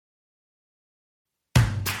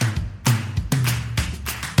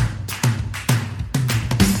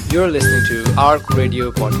You're listening to ARC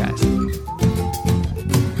Radio Podcast.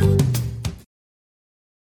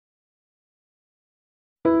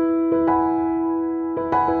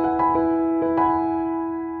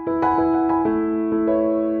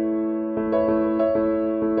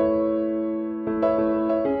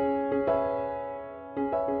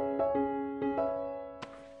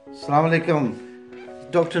 Assalamu alaikum.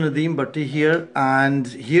 Dr. Nadeem Bhatti here, and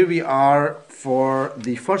here we are for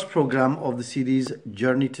the first program of the series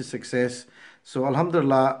Journey to Success. So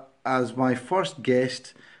alhamdulillah, as my first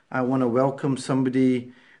guest, I want to welcome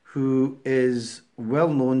somebody who is well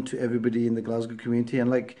known to everybody in the Glasgow community, and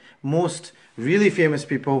like most really famous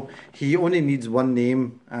people, he only needs one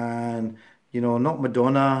name, and not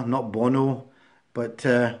Madonna, not Bono, but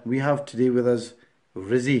we have today with us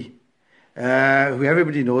Rizzy, who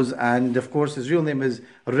everybody knows, and of course his real name is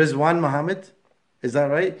Rizwan Muhammad. Is that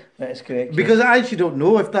right? That is correct. Because I actually don't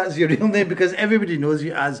know if that's your real name, because everybody knows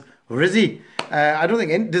you as Rizzy. I don't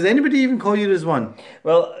think does anybody even call you Rizwan?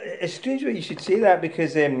 Well, it's strange that you should say that,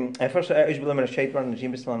 because first assalamu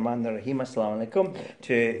alaikum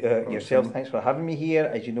to yourself. Thanks for having me here.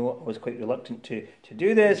 As you know, I was quite reluctant to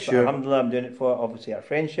do this, Sure. but alhamdulillah, I'm doing it for obviously our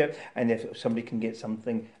friendship, and if somebody can get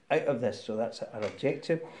something out of this, so that's our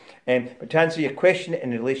objective. But to answer your question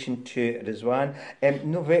in relation to Rizwan,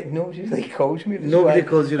 nobody really calls me Rizwan. Nobody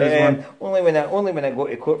calls you Rizwan. Only when I go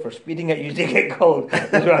to court for speeding, I usually get called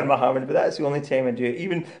Rizwan Muhammad, but that's the only time I do it.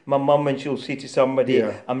 Even my mum, when she'll say to somebody,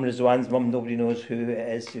 Yeah. I'm Rizwan's mum, nobody knows who it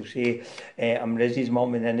is, she'll say, I'm Rizzy's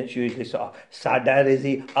mum, and then it's usually sort of Sada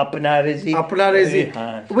Rizzy, Apna Rizzy. Apna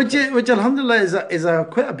Rizzy. Which alhamdulillah is a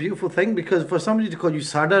quite a beautiful thing, because for somebody to call you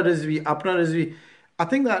Sada Rizvi, Apna Rizvi, I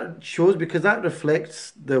think that shows, because that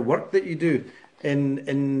reflects the work that you do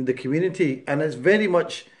in the community, and it's very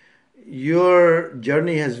much your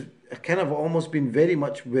journey has kind of almost been very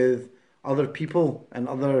much with other people and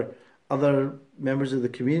other members of the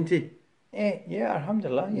community. Yeah,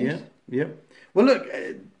 alhamdulillah, yes. Yeah. Well, look,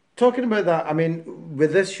 talking about that, I mean,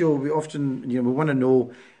 with this show, we often, we want to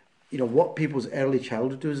know, what people's early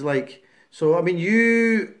childhood was like. So, I mean,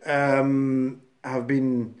 you have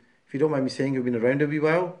been, if you don't mind me saying, you've been around a wee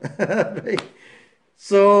while. Right?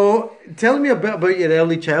 So, tell me a bit about your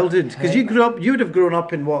early childhood, because you would have grown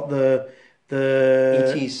up in what, the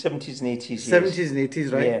 80s, 70s and 80s. 70s and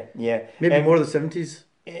 80s, right? Yeah. Maybe more the 70s.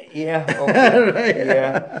 Yeah. Okay. Right.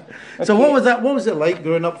 Yeah. So Okay. what was that? What was it like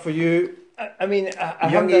growing up for you? I mean,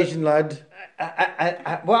 Young Asian lad.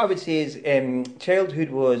 what I would say is childhood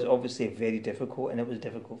was obviously very difficult, and it was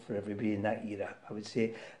difficult for everybody in that era. I would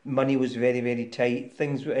say money was very, very tight.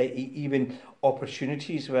 Things, even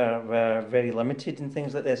opportunities were very limited and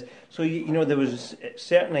things like this. So, there was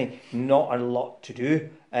certainly not a lot to do.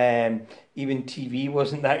 Even TV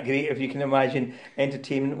wasn't that great, if you can imagine.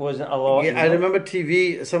 Entertainment wasn't a lot. Yeah, I remember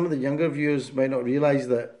TV. Some of the younger viewers might not realise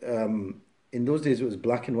that in those days it was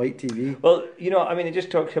black and white TV. Well, it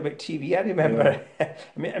just talks about TV. I remember,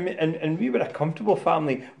 and we were a comfortable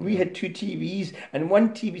family. We had two TVs, and one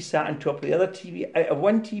TV sat on top of the other TV. Out of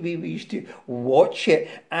one TV, we used to watch it,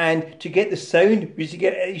 and to get the sound,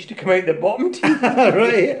 it used to come out the bottom TV.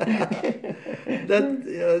 Right.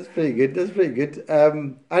 That's pretty good. That's pretty good.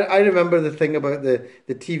 I remember the thing about the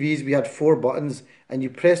TVs. We had 4 buttons, and you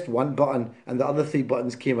pressed one button, and the other 3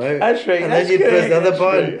 buttons came out. That's right. And that's then you press the other that's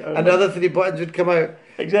button, right. and the other 3 buttons would come out.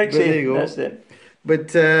 Exactly. But there you go. That's it.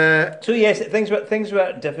 But so yes, things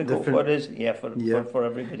were difficult for us. Yeah, for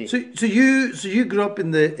everybody. So you grew up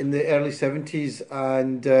in the early 70s,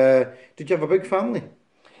 and did you have a big family?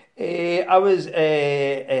 I was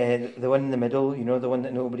the one in the middle, the one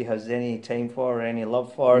that nobody has any time for or any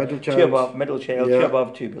love for. Middle child. Middle child, Yeah. 2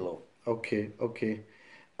 above, 2 below. Okay.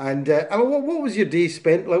 And what was your day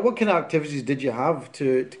spent like? What kind of activities did you have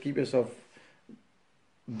to keep yourself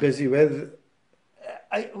busy with?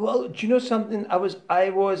 Do you know something? I was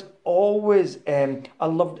always I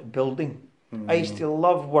loved building. I used to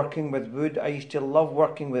love working with wood. I used to love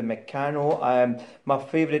working with Meccano. My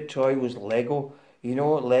favourite toy was Lego.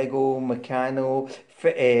 Lego, Meccano,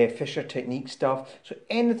 Fisher Technique stuff. So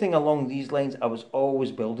anything along these lines, I was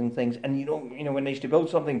always building things. And when I used to build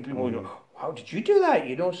something, people would go, "How did you do that?"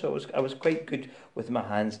 So I was quite good with my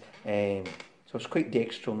hands. So I was quite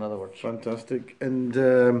dexterous, in other words. Fantastic.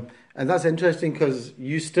 And that's interesting, because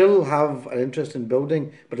you still have an interest in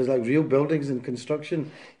building, but it's like real buildings and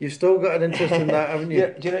construction. You've still got an interest in that, haven't you?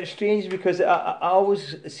 Yeah, do you know, it's strange, because I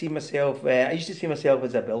always see myself, I used to see myself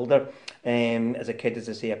as a builder. As a kid, as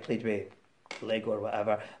I say, I played with Lego or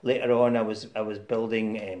whatever. Later on, I was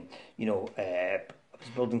building, was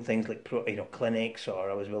building things like clinics,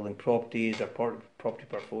 or I was building properties or property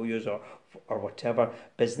portfolios, or whatever,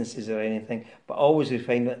 businesses or anything. But I always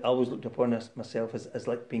looked upon myself as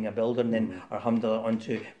like being a builder, and then alhamdulillah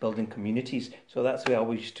onto building communities. So that's the way I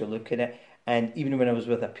always used to look at it. And even when I was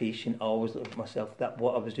with a patient, I always looked at myself that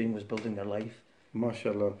what I was doing was building their life.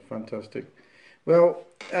 MashaAllah, fantastic. Well,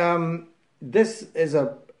 this is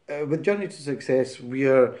with Journey to Success,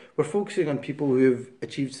 we're focusing on people who have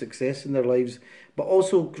achieved success in their lives, but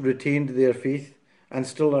also retained their faith and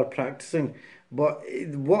still are practicing. But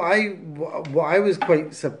what I was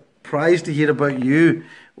quite surprised to hear about you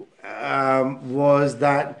was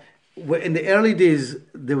that in the early days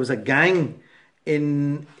there was a gang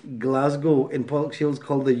in Glasgow in Pollokshields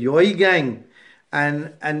called the Yoy Gang.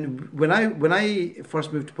 And when I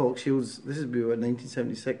first moved to Pollokshields, this is about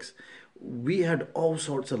 1976, we had all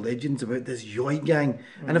sorts of legends about this Yoy Gang.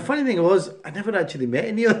 And the funny thing was, I never actually met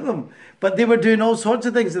any of them, but they were doing all sorts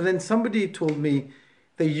of things. And then somebody told me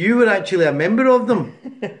that you were actually a member of them,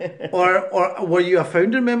 or were you a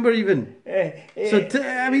founder member even?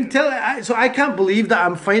 So I can't believe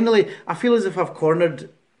that I feel as if I've cornered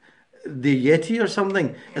the Yeti or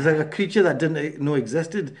something, as like a creature that didn't know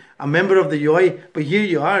existed, a member of the Yoy, but here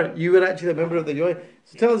you are, you were actually a member of the Yoy.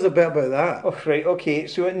 So tell us a bit about that. Oh, right, okay.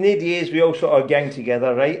 So in the days, we all sort of gang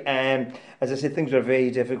together, right? As I said, things were very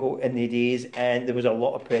difficult in the days, and there was a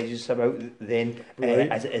lot of prejudice about then, Right.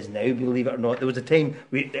 as it is now, believe it or not. There was a time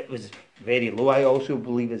it was very low, I also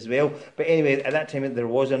believe as well. But anyway, at that time, there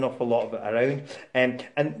was an awful lot of it around. And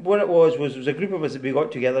what it was a group of us that we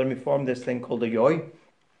got together and we formed this thing called the Yoy.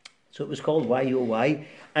 So it was called YOY,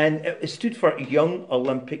 and it stood for Young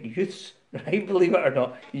Olympic Youths, right? Believe it or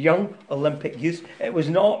not, Young Olympic Youths. It was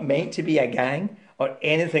not meant to be a gang or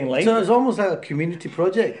anything like. So it was almost like a community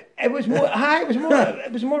project. It was more. It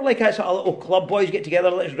was more like a sort of little club. Boys get together.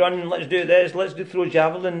 Let's run. Let's do this. Let's throw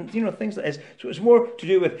javelin. Things like this. So it was more to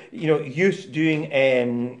do with youth doing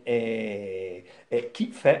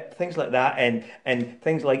keep fit, things like that, and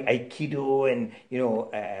things like Aikido and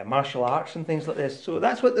martial arts and things like this. So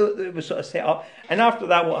that's what it was sort of set up. And after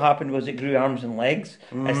that, what happened was it grew arms and legs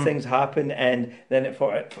as things happened, and then it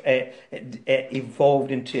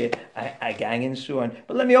evolved into a gang and so on.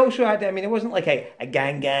 But let me also add, it wasn't like a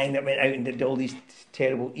gang that went out and did all these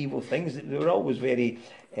terrible evil things. They were always very.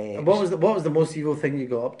 What was the most evil thing you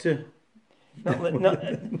got up to?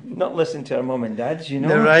 Not listen to our mum and dads,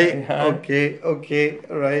 Right. Yeah. Okay.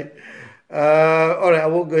 Right. All right. I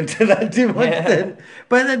won't go into that too much then.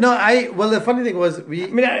 But no, the funny thing was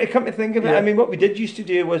I come to think of it. Yeah. What we used to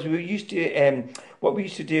do was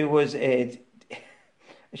I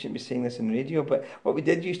shouldn't be saying this on radio, but what we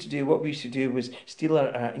used to do was steal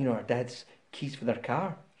our dad's keys for their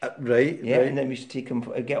car. Right. Yeah, right. and then we used to take them,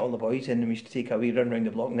 get all the boys in, and we used to take a wee run around the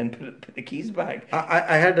block and then put the keys back.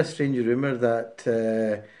 I heard a strange rumour that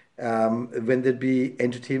when there'd be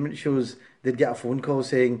entertainment shows, they'd get a phone call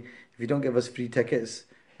saying, if you don't give us free tickets,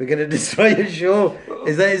 we're going to destroy your show.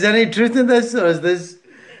 Is there any truth in this, or is this?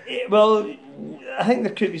 Well, I think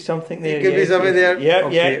there could be something there. It could be something there? Yeah,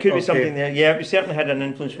 Okay, it could be okay. something there. Yeah, we certainly had an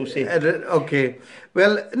influence, we'll say. Okay.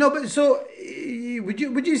 Well, no, but so would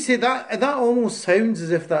you say that almost sounds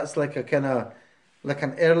as if that's like a kind of like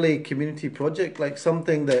an early community project, like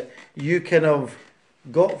something that you kind of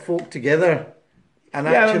got folk together and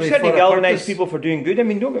Yeah, actually we certainly for a galvanised purpose. people for doing good.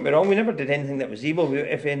 Don't get me wrong, we never did anything that was evil.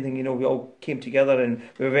 If anything, we all came together and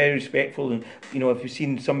we were very respectful. And, if we've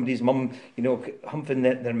seen somebody's mum, humping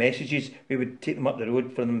their messages, we would take them up the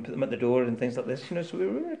road for them, put them at the door and things like this, So we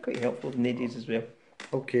were quite helpful in the days as well.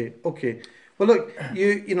 Okay. Well, look,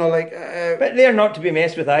 But they're not to be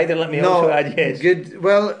messed with either, let me also add, yes. Good.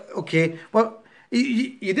 Well, okay. Well,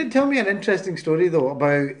 you did tell me an interesting story though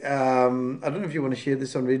about I don't know if you want to share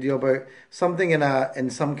this on radio, about something in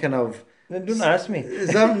some kind of. Then don't ask me.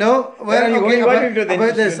 No. Well, Yeah, okay. why don't you do the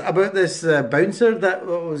About this bouncer that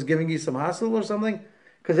was giving you some hassle or something,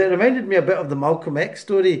 because it reminded me a bit of the Malcolm X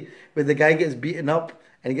story where the guy gets beaten up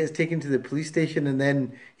and he gets taken to the police station, and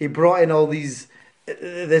then he brought in all this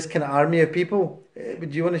kind of army of people.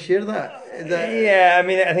 Would you want to share that? Yeah,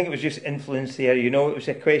 I think it was just influence there, It was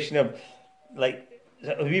a question of,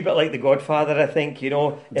 a wee bit like The Godfather, I think,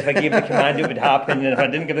 If I gave the command, it would happen, and if I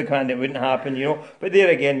didn't give the command, it wouldn't happen, But there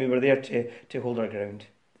again, we were there to hold our ground.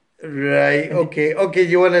 Right. Okay.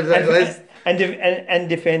 You want to And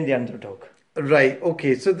defend the underdog. Right.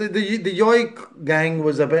 Okay. So the Yoy gang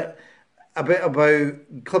was a bit about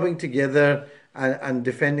clubbing together and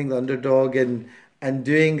defending the underdog and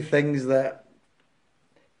doing things that.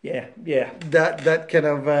 Yeah. That kind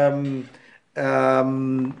of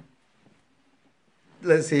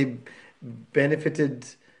let's say benefited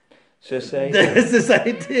society. The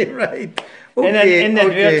society, right? In an Okay,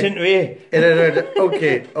 inadvertent way.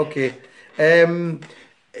 Okay.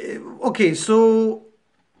 Okay. So,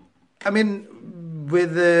 I mean,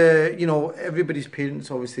 with everybody's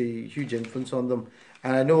parents, obviously, huge influence on them,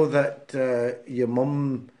 and I know that your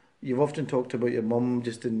mum. You've often talked about your mum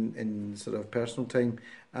just in sort of personal time,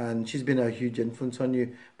 and she's been a huge influence on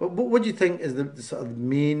you. But what do you think is the sort of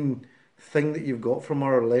main thing that you've got from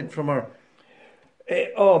her or learnt from her?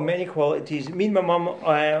 Many qualities. Me and my mum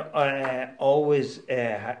always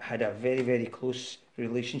had a very, very close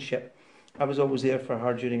relationship. I was always there for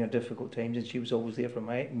her during her difficult times, and she was always there for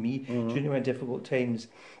me during my difficult times.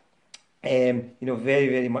 Very,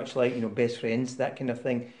 very much like, best friends, that kind of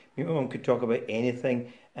thing. Me and my mum could talk about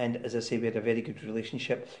anything, and as I say, we had a very good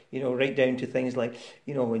relationship. Right down to things like,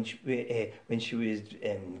 when she was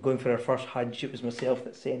going for her first Hajj, it was myself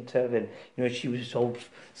that sent her, and she was all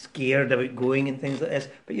scared about going and things like this.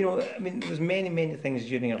 But there was many, many things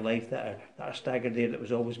during her life that are staggered there. That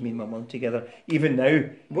was always me and my mum together. Even now,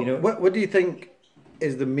 What do you think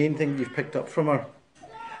is the main thing you've picked up from her?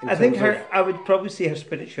 I think I would probably say her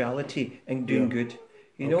spirituality and doing good.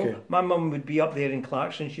 Okay. My mum would be up there in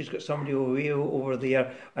Clarkson. She's got somebody way over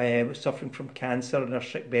there suffering from cancer in her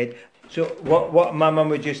sick bed. So what my mum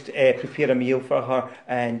would just prepare a meal for her,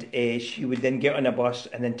 and she would then get on a bus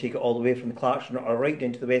and then take it all the way from Clarkson or right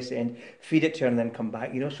down to the West End, feed it to her and then come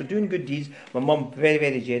back. So doing good deeds. My mum, very,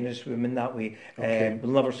 very generous woman that way. Okay.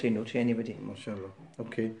 Will never say no to anybody. Mashallah.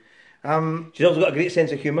 Okay. She's also got a great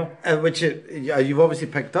sense of humour. Which you've obviously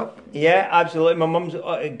picked up. Yeah, absolutely. My mum's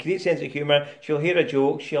a great sense of humour. She'll hear a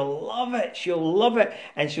joke, she'll love it,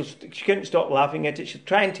 and she couldn't stop laughing at it. She'll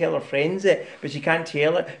try and tell her friends it, but she can't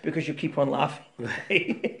tell it because she'll keep on laughing.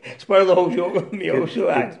 Spoil the whole joke with me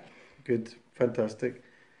also. Good, fantastic.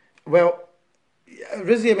 Well,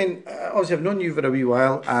 Rizzy, obviously I've known you for a wee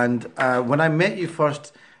while, and when I met you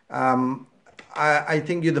first, I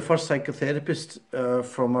think you're the first psychotherapist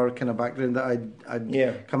from our kind of background that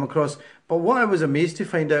I'd come across. But what I was amazed to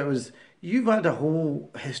find out was you've had a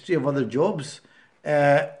whole history of other jobs.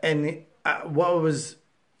 And what I was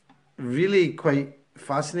really quite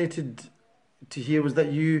fascinated to hear was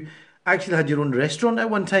that you actually had your own restaurant at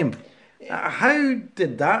one time. How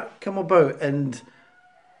did that come about? And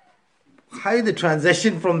how the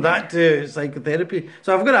transition from that to psychotherapy?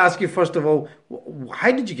 So I've got to ask you first of all, how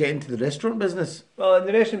did you get into the restaurant business? Well, in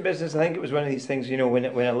the restaurant business, I think it was one of these things. When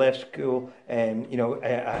I left school,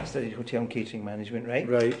 I studied hotel and catering management, right?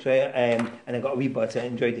 Right. So and I got a wee bit. I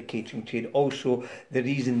enjoyed the catering trade. Also, the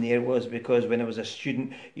reason there was because when I was a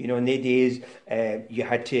student, in the days, you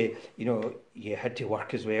had to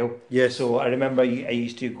work as well. Yes. So I remember I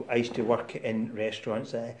used to work in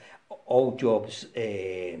restaurants. All jobs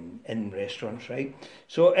in restaurants, right?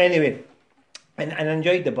 So anyway, and I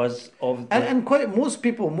enjoyed the buzz of and quite most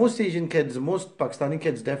people, most Asian kids, most Pakistani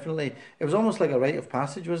kids, definitely. It was almost like a rite of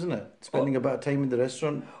passage, wasn't it? Spending a bit of time in the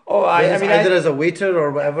restaurant. Either as a waiter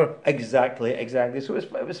or whatever. Exactly. So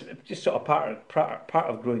it was just sort of part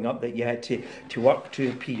of growing up that you had to work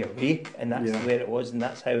to pay your way, and that's where it was, and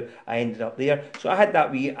that's how I ended up there. So I had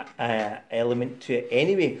that wee element to it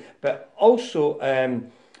anyway, but also.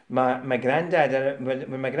 My granddad,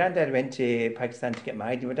 when my granddad went to Pakistan to get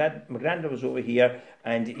married, my granddad was over here,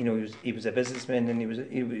 and he was a businessman, and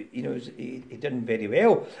he did very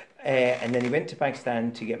well, and then he went to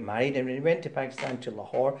Pakistan to get married, and when he went to Pakistan to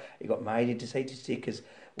Lahore, he got married. He decided to take his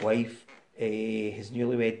wife, his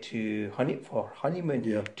newlywed, for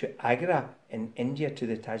honeymoon to Agra in India, to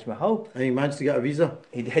the Taj Mahal. And he managed to get a visa.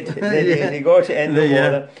 He did. Then he got to end the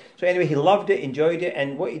water. So anyway, he loved it, enjoyed it,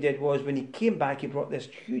 and what he did was when he came back, he brought this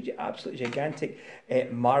huge, absolutely gigantic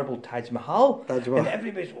marble Taj Mahal. And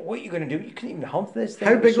everybody's, what are you going to do? You couldn't even hump this thing.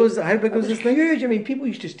 How big was this thing? Huge. People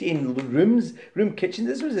used to stay in room kitchens.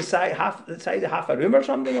 This was the size of half a room or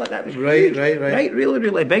something like that. It was huge. Right, really,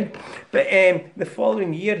 really big. But the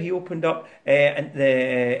following year, he opened up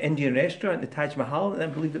the Indian restaurant, the Taj Mahal, and I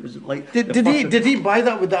believe it was like. Did he buy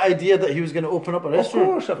that with the idea that he was going to open up a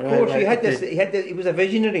restaurant? Of course. He was a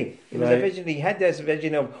visionary. He had this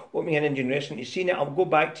vision of opening an Indian restaurant. He's seen it. I'll go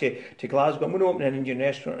back to Glasgow. I'm going to open an Indian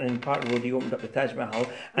restaurant, and in Park Road he opened up the Taj Mahal.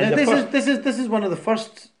 And this is one of the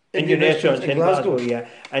first Indian restaurants in Glasgow, yeah.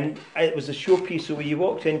 And it was a showpiece. So when you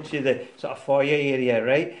walked into the sort of foyer area,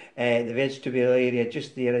 right, the vegetable area,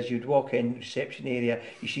 just there as you'd walk in, reception area,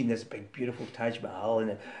 you seen this big, beautiful Taj Mahal,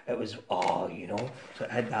 and it was so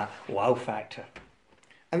it had that wow factor.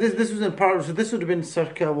 And this was in part. So this would have been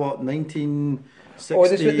circa what, 1960? Oh,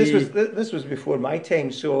 this was before my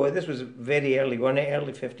time. So this was very early on,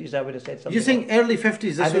 early 50s. I would have said something. You're saying early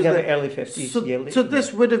 50s? I think early 50s. So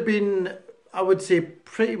this would have been I would say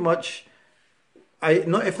pretty much.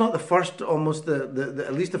 Not if not the first, almost the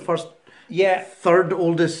at least the first Yeah. third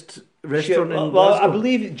oldest Sure. restaurant in Well, I Glasgow.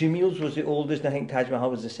 believe Jamil's was the oldest, and I think Taj Mahal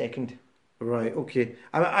was the second. Right. Okay.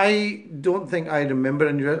 I don't think I remember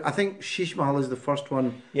any. I think Sheesh Mahal is the first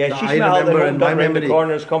one Yeah, that Sheesh I Mahal, they remember in opened my up round the memory.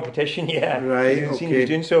 corners competition, yeah. Right, You seen okay. he was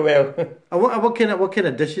doing so well. And what kind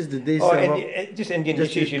of dishes did they Oh, serve up? just Indian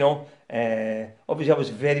Just dishes, you- you know. Obviously, I was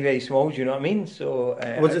very, very small, do you know what I mean? So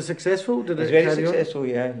Was it successful? Did It was it very carry on? successful,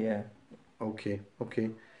 yeah, yeah. Okay. Okay.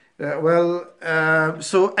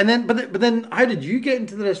 So and then, but then, how did you get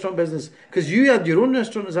into the restaurant business? Because you had your own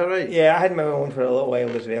restaurant, is that right? Yeah, I had my own for a little while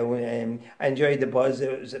as well. I enjoyed the buzz.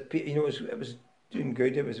 It was, it was doing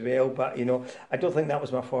good. It was well, but I don't think that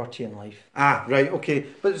was my forte in life. Ah, right. Okay.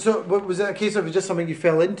 But so, was it a case of just something you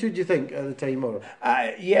fell into? Do you think at the time, or?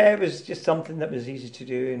 Yeah, it was just something that was easy to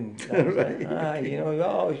do, and that was Right,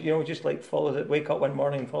 it. Just like follow it. Wake up one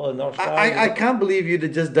morning and follow the North Star. I can't believe you'd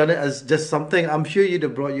have just done it as just something. I'm sure you'd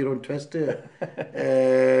have brought your own twist to it.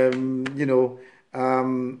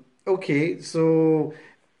 Okay, so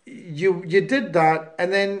you did that,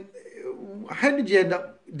 and then how did you end up?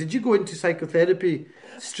 Did you go into psychotherapy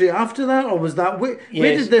straight after that, or was that where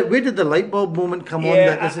Yes. did the light bulb moment come on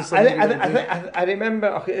that this is something you're gonna do? I remember.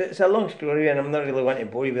 Okay, it's a long story, and I'm not really wanting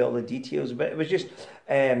to bore you with all the details. But it was just,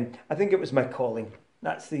 I think it was my calling.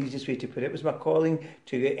 That's the easiest way to put it. It was my calling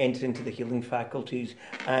to enter into the healing faculties,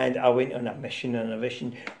 and I went on a mission and a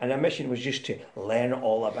vision. And a mission was just to learn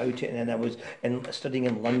all about it. And then I was studying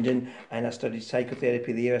in London, and I studied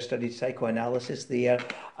psychotherapy there. I studied psychoanalysis there.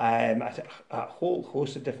 A whole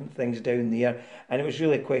host of different things down there, and it was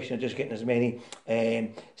really a question of just getting as many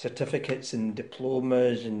certificates and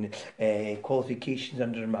diplomas and qualifications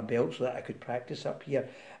under my belt so that I could practice up here.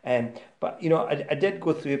 But I did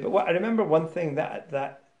go through it. But I remember one thing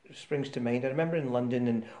that springs to mind. I remember in London,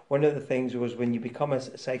 and one of the things was when you become a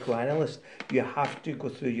psychoanalyst, you have to go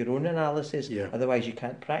through your own analysis. Yeah. Otherwise, you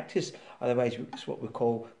can't practice. Otherwise, it's what we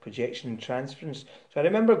call projection and transference. So I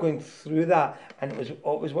remember going through that, and it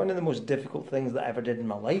was one of the most difficult things that I ever did in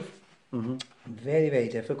my life. Mm-hmm. Very, very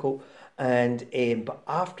difficult. And but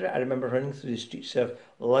after it, I remember running through the streets of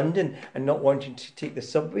London and not wanting to take the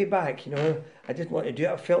subway back. I didn't want to do it.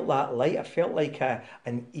 I felt that light. I felt like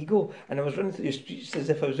an eagle, and I was running through the streets as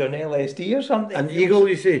if I was on LSD or something. An eagle,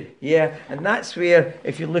 you say? Yeah, and that's where,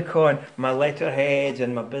 if you look on my letterheads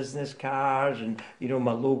and my business cards, and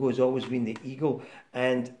my logo has always been the eagle,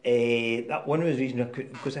 and that one of the reasons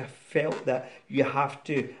because I felt that you have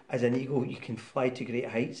to, as an eagle, you can fly to great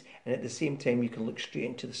heights, and at the same time you can look straight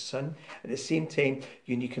into the sun. At the same time,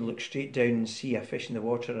 you can look straight down and see a fish in the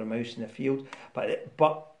water or a mouse in the field.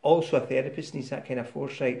 But also a therapist needs that kind of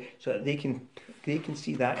foresight so that they can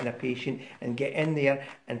see that in a patient and get in there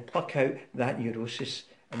and pluck out that neurosis,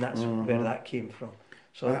 and that's where that came from.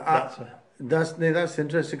 So That's interesting,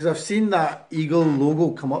 because I've seen that eagle logo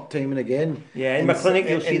come up time and again. yeah, in my clinic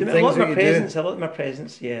you'll see them. I things love that my you do. presence. I love my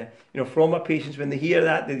presence. Yeah, from my patients, when they hear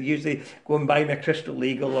that, they usually go and buy me a crystal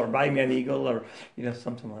eagle or buy me an eagle or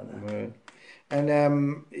something like that. Right. And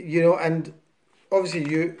and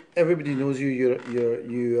obviously everybody knows you.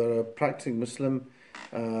 You are a practicing Muslim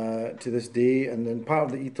to this day, and then part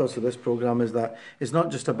of the ethos of this program is that it's not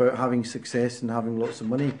just about having success and having lots of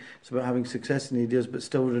money. It's about having success in ideas, but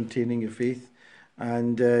still retaining your faith.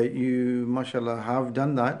 And you, mashallah, have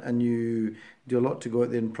done that, and you do a lot to go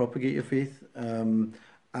out there and propagate your faith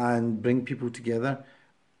and bring people together.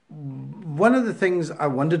 One of the things I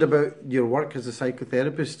wondered about your work as a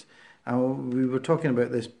psychotherapist, and we were talking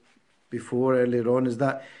about this before earlier on, is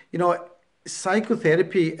that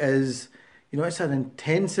psychotherapy is it's an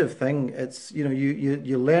intensive thing. It's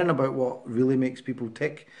you learn about what really makes people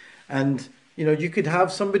tick, and you could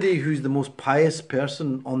have somebody who's the most pious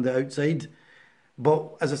person on the outside,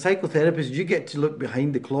 but as a psychotherapist you get to look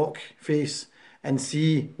behind the clock face and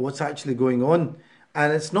see what's actually going on,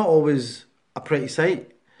 and it's not always a pretty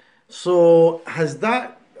sight. So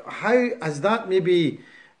how has that maybe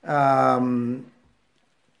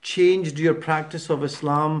changed your practice of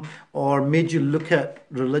Islam, or made you look at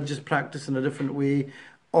religious practice in a different way,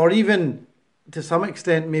 or even to some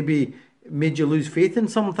extent maybe made you lose faith in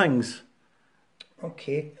some things?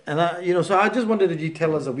 Okay. And that, so I just wondered, did you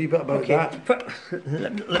tell us a wee bit about that?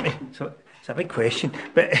 Let me. So it's a big question,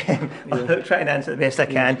 but I'll try and answer the best I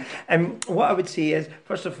can. What I would say is,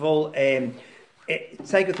 first of all,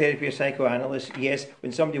 psychotherapy or psychoanalyst, yes,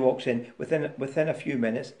 when somebody walks in, within a few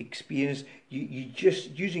minutes, experience, you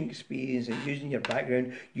just using experience and using your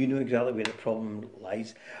background, you know exactly where the problem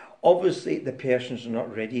lies. obviously the person's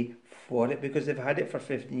not ready for it because they've had it for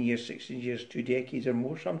 15 years, 16 years, 2 decades or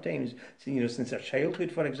more sometimes, since their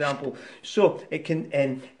childhood, for example. So it can,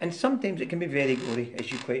 and sometimes it can be very gory,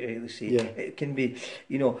 as you quite rightly say. Yeah. It can be,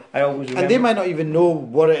 I always remember. And they might not even know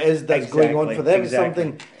what it is that's going on for them. It's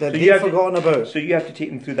something that they've forgotten about. So you have to take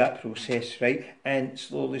them through that process, right? And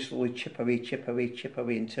slowly chip away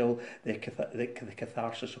until the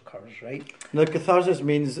catharsis occurs, right? Now, catharsis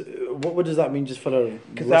means, what does that mean just for our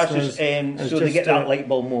Catharsis, listeners? so they get that light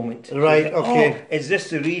bulb moment. Right, okay. Oh, is this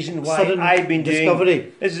the reason why Sudden I've been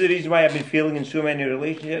discovery. This is the reason why I've been failing in so many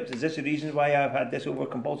relationships? Is this the reason why I've had this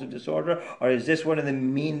over-compulsive disorder? Or is this one of the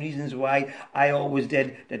main reasons why I always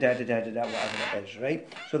did whatever it is, right?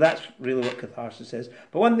 So that's really what catharsis is.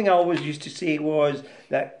 But one thing I always used to say was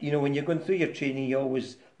that, when you're going through your training, you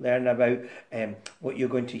always learn about what you're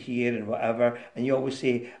going to hear and whatever, and you always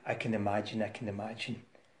say, I can imagine,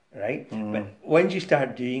 right? But once you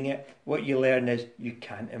start doing it, what you learn is you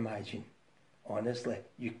can't imagine. Honestly,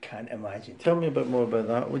 you can't imagine. Tell me a bit more about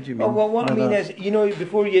that. What do you mean? Well, what I mean is,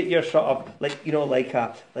 before you're sort of like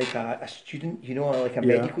a student, like a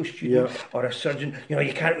medical student or a surgeon,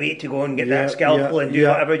 you can't wait to go and get that scalpel and do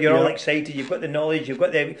whatever. You're all excited. You've got the knowledge, you've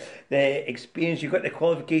got the experience, you've got the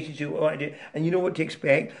qualifications you want to do, and you know what to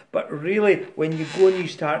expect. But really, when you go and you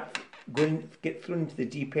start get thrown into the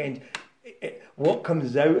deep end, what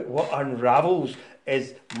comes out, what unravels,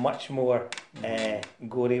 is much more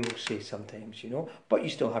gory, we'll say sometimes, but you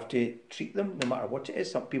still have to treat them no matter what it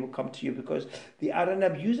is. Some people come to you because they are an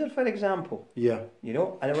abuser, for example. Yeah.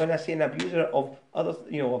 And when I say an abuser of other,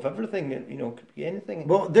 of everything, could be anything.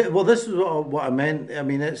 Well, this is what I meant. I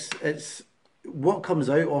mean, it's what comes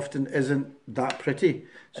out often isn't that pretty.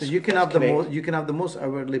 So you can have the most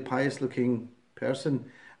outwardly pious looking person,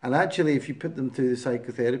 and actually, if you put them through the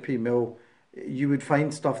psychotherapy mill, you would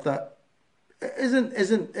find stuff that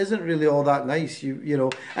isn't really all that nice,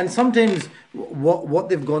 and sometimes what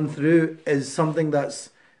they've gone through is something that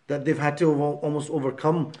they've had to almost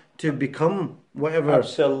overcome to become whatever.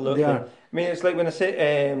 Absolutely. They are. I mean, it's like when I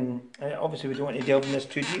say, obviously we don't want to delve in this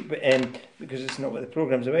too deep, but because it's not what the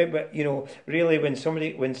programme's about. But really, when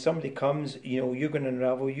somebody comes, you're going to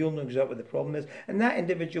unravel. You'll know exactly what the problem is, and that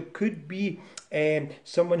individual could be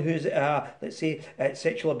someone who's, let's say, a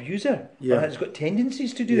sexual abuser, or has got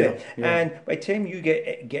tendencies to do it. Yeah. And by the time you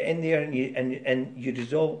get in there and you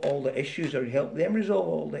resolve all the issues, or help them resolve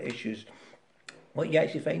all the issues, what you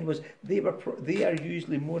actually find was they are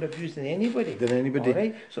usually more abused than anybody. All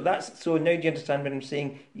right? So now do you understand what I'm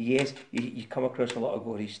saying? Yes, you come across a lot of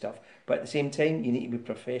gory stuff, but at the same time, you need to be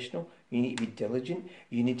professional, you need to be diligent,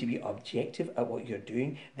 you need to be objective at what you're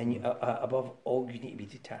doing, and above all, you need to be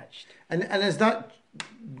detached. And is that,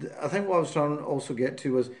 I think what I was trying to also get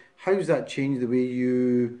to was, how's that changed the way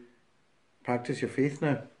you practice your faith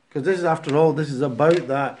now? Because this is about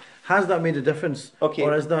that. Has that made a difference? Okay.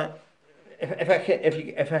 Or is that...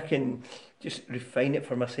 If I can just refine it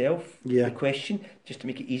for myself, the question, just to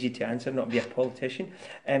make it easy to answer, not be a politician.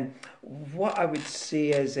 What I would say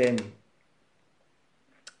is, sorry,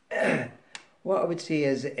 what was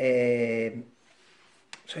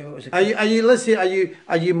it? Are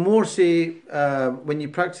you more, say, when you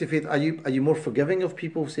practice your faith, are you more forgiving of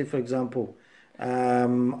people, say, for example?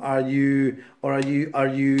 Are you a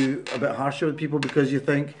bit harsher with people because you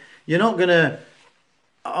think you're not gonna,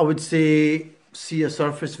 I would say, see a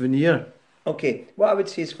surface veneer? Okay, what I would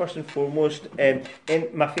say is, first and foremost, and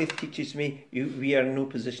my faith teaches me, we are in no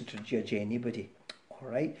position to judge anybody. All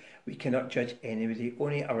right, we cannot judge anybody.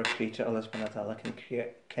 Only our Creator, Allah Subhanahu wa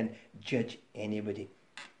Taala, can judge anybody.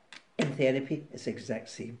 In therapy, it's the exact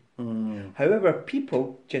same. However,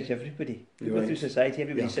 people judge everybody. We go through society,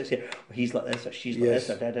 everybody sits here, he's like this, or she's like this,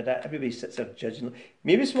 or da-da-da. Everybody sits there judging.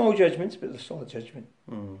 Maybe small judgments, but they're still a judgment.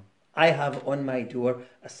 I have on my door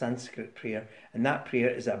a Sanskrit prayer, and that prayer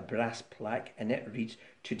is a brass plaque, and it reads,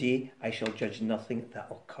 "Today I shall judge nothing that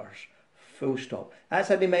occurs." Full stop. That's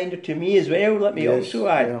a reminder to me as well, let me also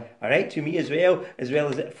add. All right, to me as well as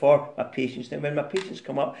it for my patients. Now, when my patients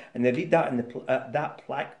come up and they read that in that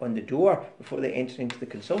plaque on the door before they enter into the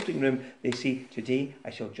consulting room, they say, "Today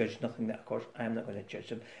I shall judge nothing that occurs. I am not going to judge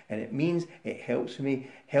them." And it means it helps me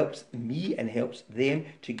and helps them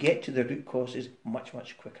to get to the root causes much,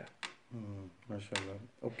 much quicker.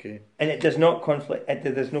 Okay. And it does not conflict.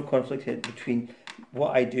 There's no conflict between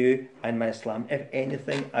what I do and my Islam. If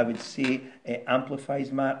anything, I would say it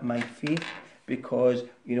amplifies my faith, because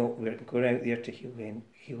we're going out there to heal the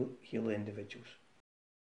individuals.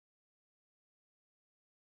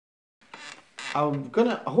 I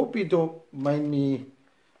hope you don't mind me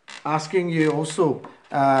asking you also,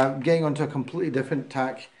 getting onto a completely different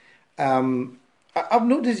tack. I've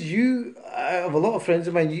noticed you, I have a lot of friends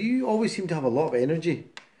of mine, you always seem to have a lot of energy.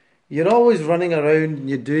 You're always running around and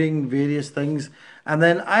you're doing various things. And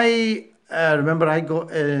then I remember I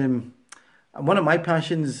got one of my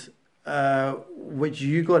passions, which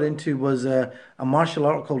you got into, was a martial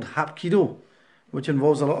art called Hapkido, which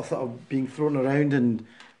involves a lot of sort of being thrown around and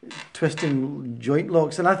twisting joint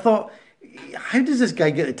locks. And I thought, how does this guy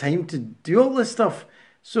get the time to do all this stuff?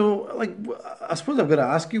 So, like, I suppose I've got to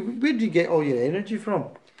ask you, where do you get all your energy from?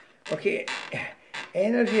 Okay,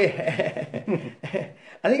 energy.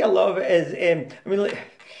 I think a lot of it is. I mean, like,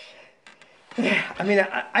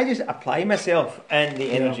 I just apply myself and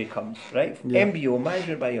the energy comes, right? Yeah. MBO,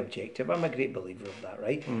 management by objective. I'm a great believer of that,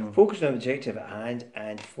 right? Focus on the objective at hand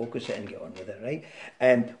and focus it and get on with it, right?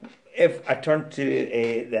 And if I turn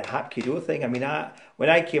to the Hapkido thing, when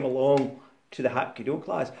I came along to the Hapkido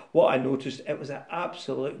class, what I noticed, it was an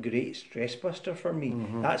absolute great stress buster for me.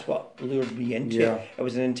 That's what lured me into Yeah. it. It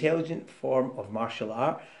was an intelligent form of martial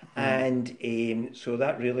art, and so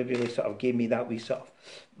that really, really sort of gave me that wee sort of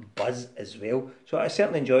buzz as well. So I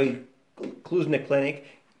certainly enjoy closing the clinic,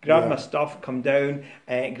 grab Yeah. my stuff, come down,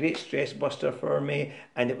 great stress buster for me,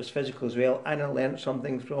 and it was physical as well, and I learned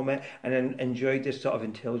something from it, and I enjoyed this sort of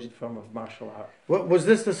intelligent form of martial art. What was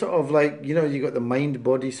this the sort of like, you got the mind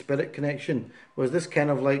body spirit connection? Was this kind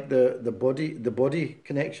of like the body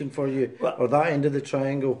connection for you, Well- or that end of the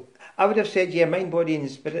triangle? I would have said, yeah, mind, body, and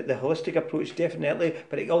spirit, the holistic approach, definitely,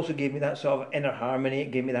 but it also gave me that sort of inner harmony, it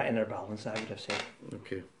gave me that inner balance, I would have said.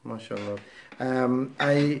 Okay, mashallah.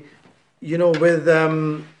 With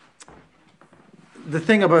the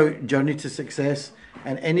thing about journey to success,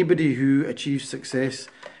 and anybody who achieves success,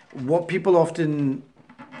 what people often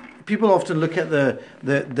look at the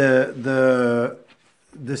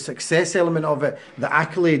success element of it, the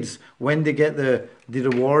accolades when they get the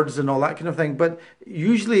rewards and all that kind of thing. But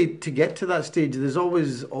usually, to get to that stage, there's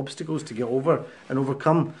always obstacles to get over and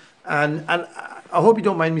overcome. And I hope you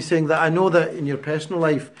don't mind me saying that. I know that in your personal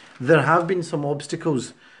life there have been some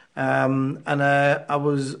obstacles, and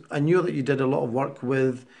I knew that you did a lot of work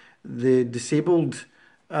with the disabled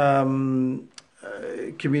community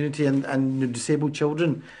and the disabled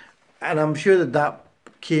children, and I'm sure that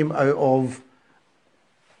came out of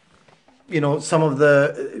some of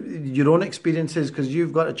your own experiences, because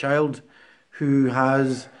you've got a child who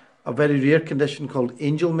has a very rare condition called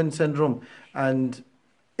Angelman syndrome, and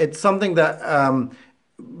it's something that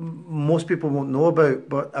most people won't know about,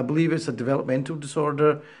 but I believe it's a developmental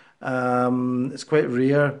disorder. It's quite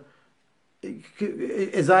rare.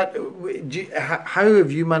 Is that how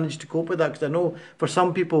have you managed to cope with that? Because I know for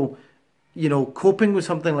some people, coping with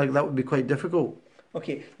something like that would be quite difficult.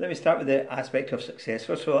 Okay, let me start with the aspect of success.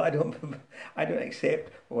 First of all, I don't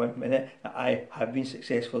accept for 1 minute that I have been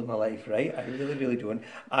successful in my life, right? I really, really don't.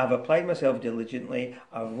 I've applied myself diligently.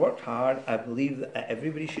 I've worked hard. I believe that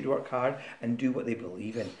everybody should work hard and do what they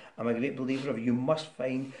believe in. I'm a great believer of you must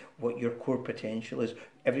find what your core potential is.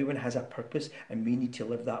 Everyone has a purpose, and we need to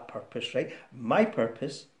live that purpose, right? My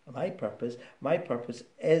purpose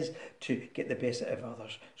is to get the best out of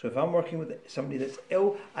others. So if I'm working with somebody that's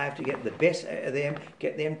ill, I have to get the best out of them,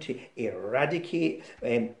 get them to eradicate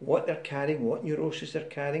what they're carrying, what neurosis they're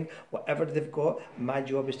carrying, whatever they've got. My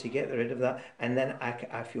job is to get rid of that, and then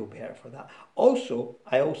I feel better for that. Also,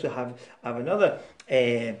 I have another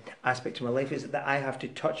aspect of my life is that I have to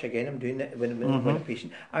touch, again, I'm doing that when I'm a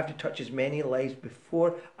patient, I have to touch as many lives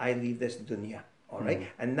before I leave this dunya. All right,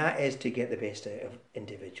 and that is to get the best out of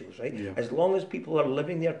individuals, right? Yeah. As long as people are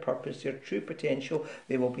living their purpose, their true potential,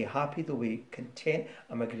 they will be happy, they'll be content.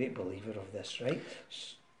 I'm a great believer of this, right?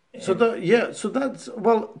 So that's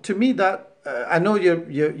well, to me that I know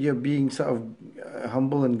you're being sort of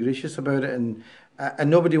humble and gracious about it, and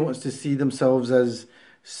nobody wants to see themselves as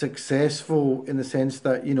successful in the sense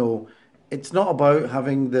that it's not about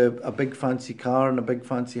having a big fancy car and a big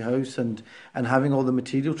fancy house and having all the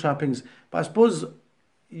material trappings. But I suppose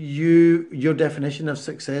your definition of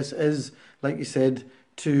success is, like you said,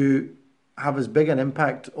 to have as big an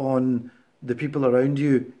impact on the people around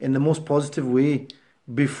you in the most positive way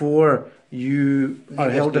before you are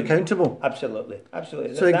held accountable. Absolutely.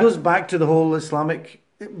 So it goes back to the whole Islamic,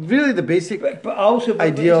 really the basic but also,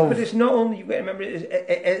 idea but it's not only, you've got to remember,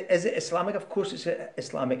 is it Islamic? Of course it's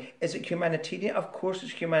Islamic. Is it humanitarian? Of course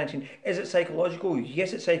it's humanitarian. Is it psychological?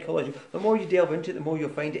 Yes, it's psychological. The more you delve into it, the more you'll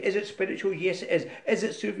find it. Is it spiritual? Yes, it is. Is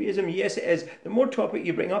it Sufism? Yes, it is. The more topic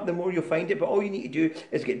you bring up, the more you'll find it, but all you need to do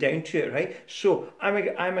is get down to it, right? So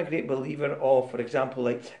I'm a great believer of, for example,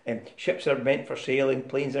 like ships are meant for sailing,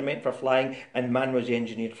 planes are meant for flying, and man was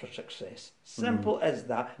engineered for success. Simple as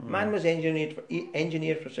that. Man was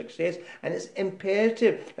engineered for success, and it's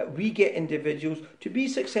imperative that we get individuals to be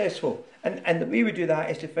successful. And the way we do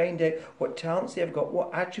that is to find out what talents they have got,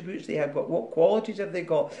 what attributes they have got, what qualities have they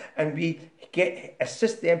got, and we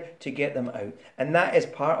assist them to get them out. And that is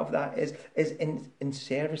part of that is in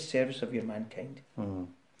service of your mankind.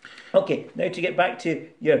 Okay, now to get back to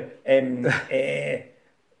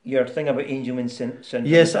your thing about Angelman syndrome.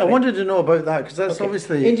 Yes, I wanted to know about that because that's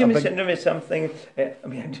obviously Angelman syndrome is something. You're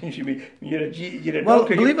a well,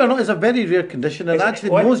 doctor. believe it or not, it's a very rare condition, and actually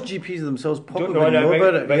most GPs themselves probably know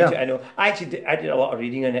about it. Yeah. I know. I did a lot of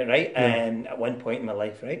reading on it, right? At one point in my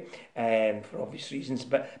life, right? For obvious reasons,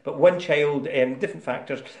 but one child, different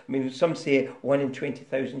factors. I mean, some say 1 in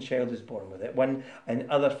 20,000 child is born with it. And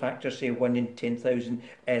other factors say 1 in 10,000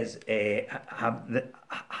 is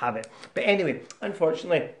have it. But anyway,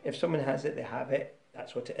 unfortunately, if someone has it, they have it.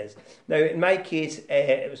 That's what it is. Now, in my case,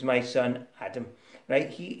 it was my son Adam. Right,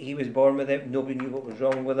 he was born with it. Nobody knew what was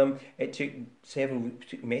wrong with him. It took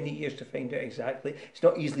many years to find out exactly. It's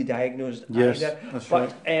not easily diagnosed either. That's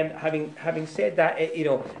but right. Having said that,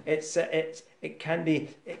 it can be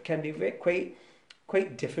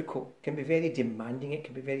quite difficult. It can be very demanding. It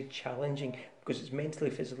can be very challenging because it's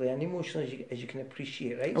mentally, physically, and emotionally, as you can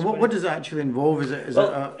appreciate. Right. And what does it actually involve?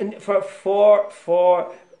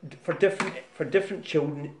 For different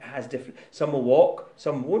children, it has different. Some will walk,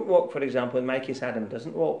 some won't walk. For example, in my case, Adam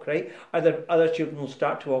doesn't walk. Right, other children will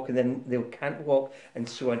start to walk and then they can't walk, and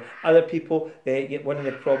so on. Other people, one of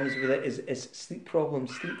the problems with it is sleep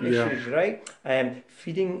problems, sleep issues. Right,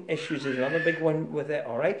 feeding issues is another big one with it.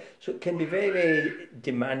 All right, so it can be very, very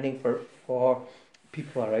demanding for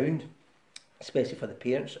people around, especially for the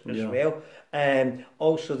parents as well.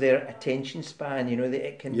 Also their attention span,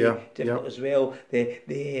 it can be difficult as well.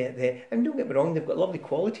 And don't get me wrong, they've got lovely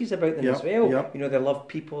qualities about them as well. They love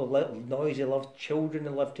people, they love noise, they love children, they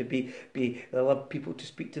love they love people to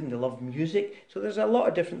speak to them, they love music. So there's a lot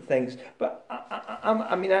of different things. But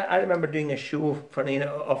I remember doing a show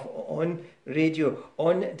on radio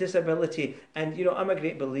on disability, and I'm a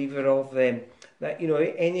great believer of that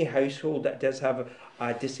any household that does have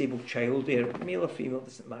a disabled child there, male or female,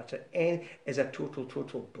 doesn't matter, is a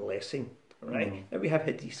total blessing. Right? Now we have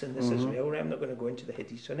hadith in this as well. Right? I'm not going to go into the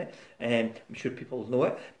hadith on it. I'm sure people know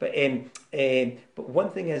it. But one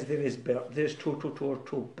thing is there's total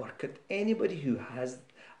barakat. Anybody who has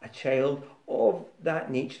a child of that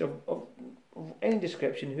nature, of any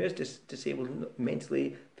description, who is disabled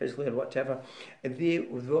mentally, physically, or whatever,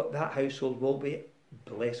 that household will be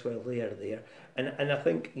blessed while they are there. And I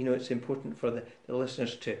think it's important for the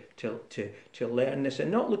listeners to learn this and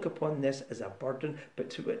not look upon this as a burden, but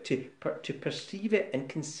to perceive it and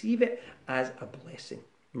conceive it as a blessing.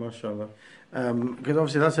 MashaAllah. Because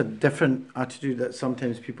obviously that's a different attitude that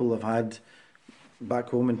sometimes people have had back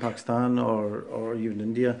home in Pakistan or even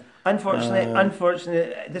India.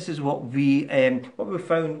 Unfortunately, this is what we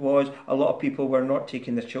found was a lot of people were not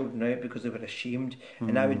taking their children out because they were ashamed.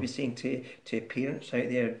 And I would be saying to parents out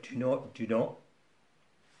there, do not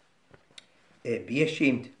be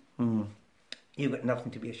ashamed. You've got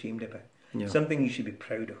nothing to be ashamed about. Yeah. Something you should be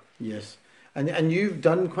proud of. Yes, and you've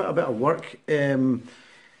done quite a bit of work in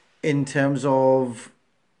terms of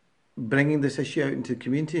bringing this issue out into the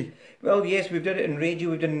community. Well, yes, we've done it in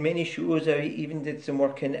radio. We've done many shows. I even did some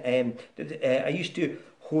work in. I used to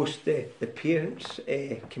host the parents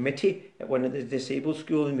committee at one of the disabled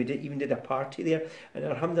schools, and we even did a party there. And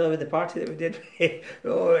alhamdulillah, with the party that we did, it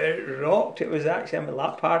rocked. It was actually a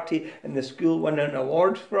lap party, and the school won an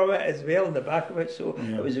award from it as well in the back of it. So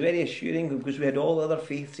it was very assuring because we had all the other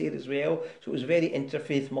faiths there as well. So it was very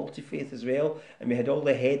interfaith, multi-faith as well. And we had all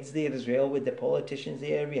the heads there as well, with the politicians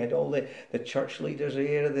there. We had all the church leaders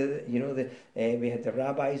there. We had the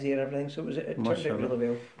rabbis there and everything. So it turned out really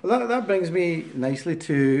well. Well, that brings me nicely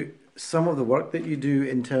to some of the work that you do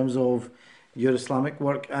in terms of your Islamic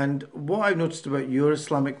work. And what I've noticed about your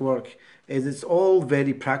Islamic work is it's all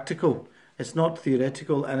very practical. It's not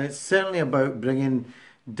theoretical, and it's certainly about bringing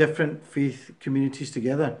different faith communities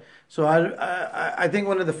together. So I think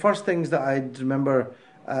one of the first things that I remember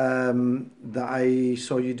that I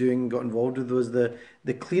saw you doing, got involved with, was the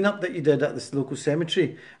cleanup that you did at this local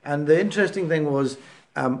cemetery. And the interesting thing was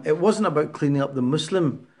it wasn't about cleaning up the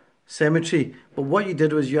Muslim cemetery, but what you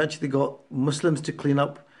did was you actually got Muslims to clean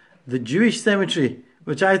up the Jewish cemetery,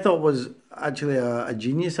 which I thought was actually a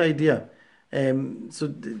genius idea.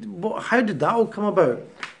 How did that all come about?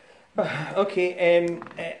 Okay,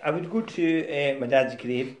 I would go to my dad's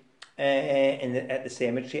grave, at the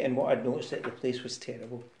cemetery, and what I'd noticed that the place was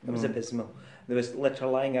terrible. It was abysmal. There was litter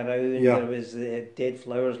lying around. Yeah. There was dead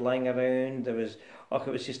flowers lying around. There was it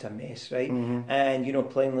was just a mess, right? And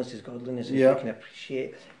cleanliness is godliness, as you can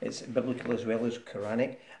appreciate. It's biblical as well as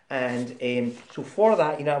Quranic. And so for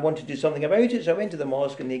that, I wanted to do something about it. So I went to the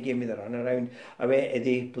mosque and they gave me the runaround.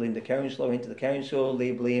 They blamed the council. I went to the council.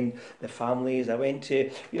 They blamed the families. I went to,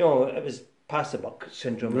 it was pass the buck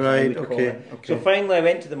syndrome, as I would call it. So finally I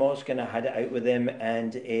went to the mosque and I had it out with them,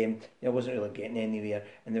 and I wasn't really getting anywhere.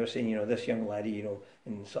 And they were saying, this young laddie,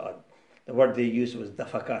 and sort of, the word they used was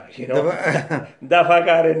dafakar,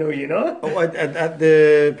 Dafakar, Oh, at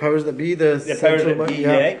the powers that be, the powers that be,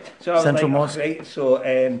 right? So I was Central like, Mosque. Right,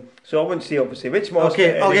 so I wouldn't say obviously which mosque.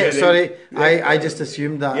 Okay, sorry. I just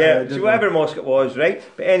assumed that. Yeah, so whatever mosque it was, right?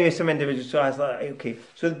 But anyway, some individuals, so I was like, okay.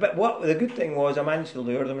 So, but what the good thing was, I managed to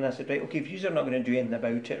lure them, and I said, right, okay, if you are not going to do anything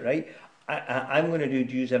about it, right? I'm going to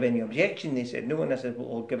do you have any objection? They said no, and I said,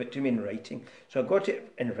 well, give it to me in writing. So I got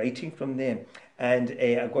it in writing from them, and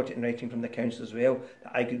I got it in writing from the council as well,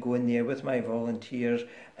 that I could go in there with my volunteers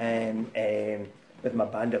and with my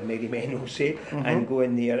band of merry men, we'll say, and go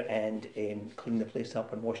in there and clean the place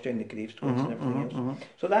up and wash down the gravestones and everything else.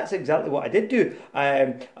 So that's exactly what I did do.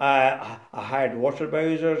 I hired water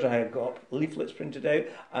bowsers, I got leaflets printed out,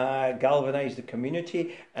 I galvanised the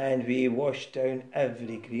community, and we washed down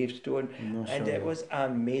every gravestone. And it was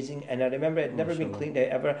amazing. And I remember it had never been cleaned out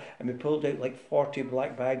ever, and we pulled out like 40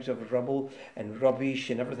 black bags of rubble and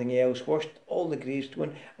rubbish and everything else, washed all the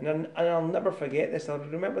gravestone, and I'll never forget this. I'll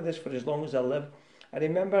remember this for as long as I live. I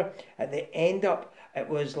remember at the end up, it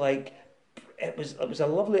was a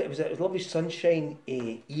lovely sunshine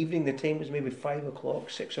evening. The time was maybe 5 o'clock,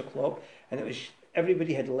 6 o'clock, and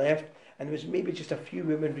everybody had left, and there was maybe just a few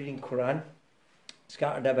women reading Quran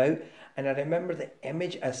scattered about. And I remember the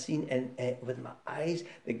image I seen with my eyes.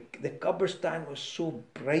 The Qabristan was so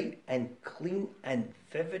bright and clean and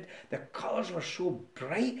vivid. The colours were so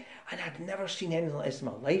bright, and I'd never seen anything like this in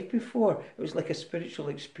my life before. It was like a spiritual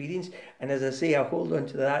experience. And as I say, I hold on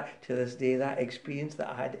to that to this day, that experience that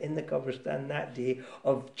I had in the Qabristan that day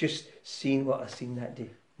of just seeing what I seen that day.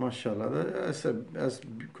 MashaAllah, that's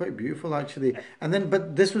quite beautiful actually. And then,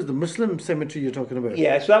 but this was the Muslim cemetery you're talking about.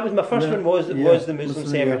 Yeah, so that was my first one. Was the Muslim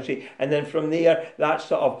cemetery, and then from there, that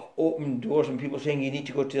sort of opened doors, and people saying you need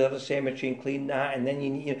to go to the other cemetery and clean that, and then you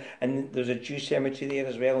need, and there's a Jewish cemetery there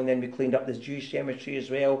as well, and then we cleaned up this Jewish cemetery as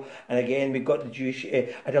well, and again we got the Jewish.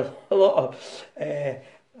 I had a lot of.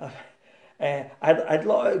 I had a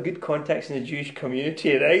lot of good contacts in the Jewish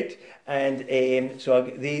community, right? And so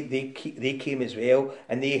they came as well,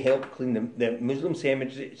 and they helped clean the Muslim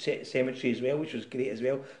cemetery as well, which was great as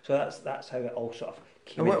well. So that's how it all sort of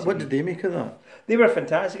came. And what did they make of that? They were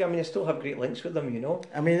fantastic. I mean, I still have great links with them,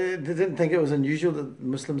 I mean, they didn't think it was unusual that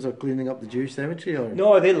Muslims are cleaning up the Jewish cemetery, or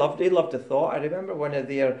no? They loved the thought. I remember one of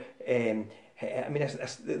their.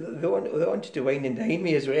 They wanted to wine and dine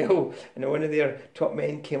me as well, and one of their top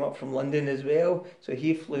men came up from London as well, so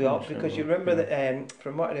he flew up because you remember that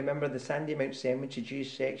from what I remember, the Sandymount Cemetery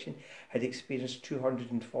Jewish section had experienced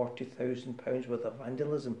 £240,000 worth of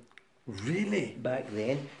vandalism. Really? Back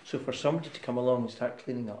then, so for somebody to come along and start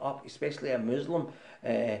cleaning it up, especially a Muslim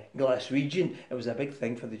Glaswegian, it was a big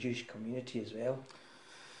thing for the Jewish community as well.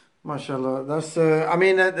 MashaAllah, that's. I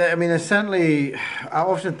mean, I certainly. I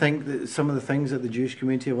often think that some of the things that the Jewish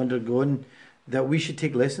community have undergone, that we should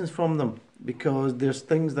take lessons from them, because there's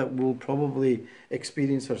things that we'll probably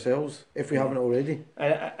experience ourselves if we haven't already.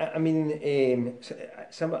 I mean,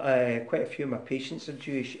 quite a few of my patients are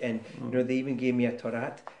Jewish, and they even gave me a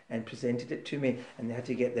Torah and presented it to me, and they had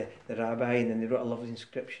to get the rabbi, and then they wrote a lovely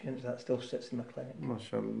inscription, and that still sits in my clinic.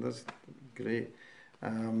 MashaAllah, that's great.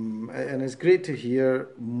 And it's great to hear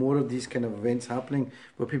more of these kind of events happening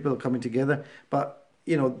where people are coming together. But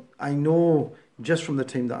I know just from the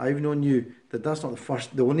time that I've known you that that's not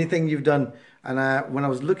the only thing you've done. And when I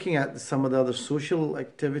was looking at some of the other social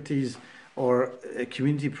activities or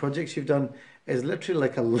community projects you've done, it's literally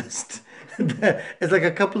like a list. It's like a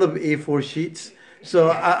couple of A4 sheets. So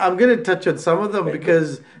I'm going to touch on some of them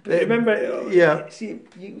because remember, yeah. See,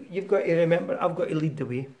 you've got to remember, I've got to lead the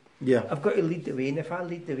way. Yeah, I've got to lead the way, and if I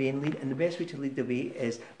lead the way and the best way to lead the way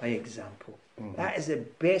is by example. That is the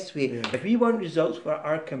best way. Yeah. If we want results for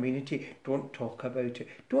our community, don't talk about it.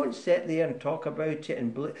 Don't sit there and talk about it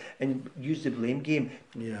and use the blame game.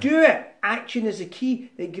 Yeah. Do it. Action is the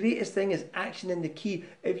key. The greatest thing is action in the key.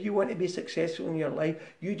 If you want to be successful in your life,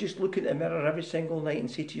 you just look in the mirror every single night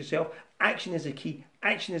and say to yourself, action is the key.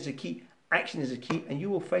 Action is the key. Action is the key, and you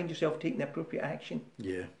will find yourself taking the appropriate action.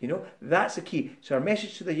 Yeah. That's the key. So our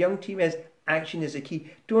message to the young team is Action is the key.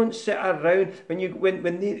 Don't sit around when you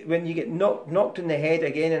get knocked in the head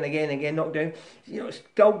again and again and again, knocked down.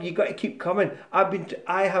 Still you got to keep coming.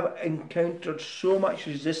 I have encountered so much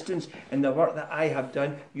resistance in the work that I have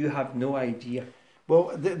done. You have no idea.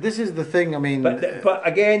 Well, this is the thing. I mean, but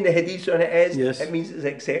again, the hadith on it is, yes. it means it's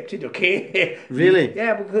accepted. Okay. Really?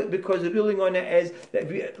 Yeah, because the ruling on it is that if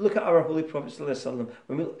we look at our Holy Prophet ﷺ,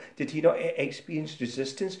 did he not experience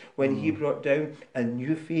resistance when he brought down a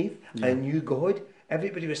new faith, a new God?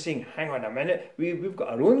 Everybody was saying, hang on a minute, we've got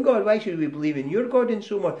our own God, why should we believe in your God and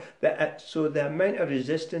so much? So the amount of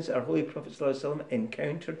resistance our Holy Prophet ﷺ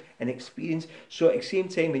encountered and experienced, so at the same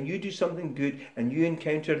time when you do something good and you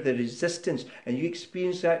encounter the resistance and you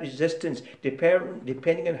experience that resistance,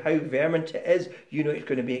 depending on how vehement it is, you know it's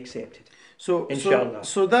going to be accepted. So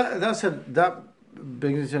that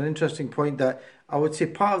brings us to an interesting point that I would say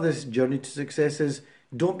part of this journey to success is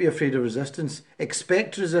don't be afraid of resistance.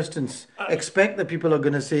 Expect resistance. Expect that people are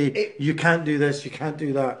going to say, you can't do this, you can't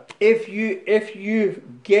do that. If you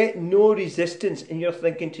get no resistance and you're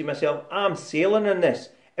thinking to myself, I'm sailing on this.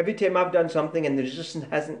 Every time I've done something and the resistance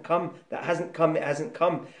hasn't come, it hasn't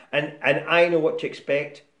come. And I know what to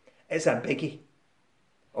expect. It's a biggie.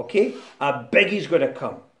 Okay? A biggie's going to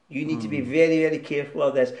come. You need to be very, very careful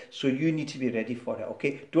of this. So you need to be ready for it.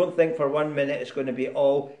 Okay? Don't think for 1 minute it's going to be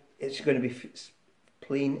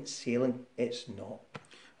plain sailing. It's not.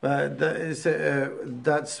 That's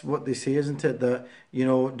what they say, isn't it? That,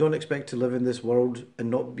 don't expect to live in this world and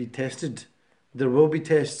not be tested. There will be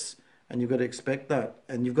tests, and you've got to expect that,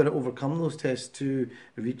 and you've got to overcome those tests to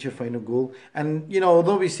reach your final goal. And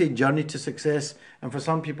although we say journey to success, and for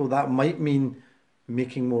some people that might mean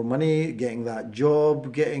making more money, getting that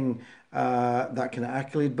job, getting that kind of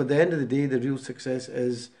accolade, but at the end of the day, the real success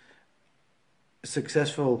is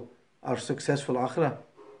successful akhirah.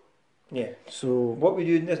 Yeah. So what we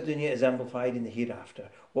do in this dunya is amplified in the hereafter.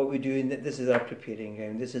 What we do this is our preparing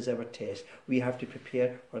ground. This is our test. We have to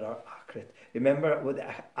prepare for our akhirat. Remember what the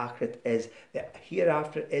akhirat is. The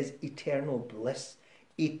hereafter is eternal bliss.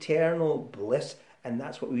 Eternal bliss. And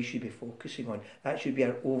that's what we should be focusing on. That should be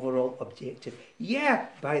our overall objective. Yeah,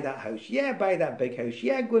 buy that house. Yeah, buy that big house.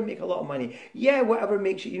 Yeah, go and make a lot of money. Yeah, whatever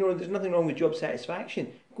makes you, there's nothing wrong with job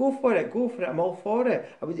satisfaction. Go for it. I'm all for it.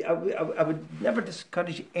 I would never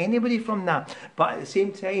discourage anybody from that. But at the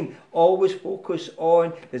same time, always focus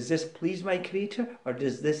on, does this please my Creator or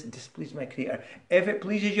does this displease my Creator? If it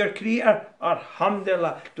pleases your Creator,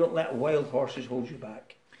 alhamdulillah, don't let wild horses hold you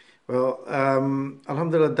back. Well,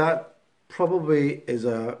 alhamdulillah, that probably is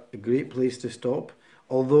a great place to stop.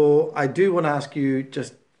 Although I do want to ask you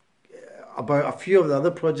just about a few of the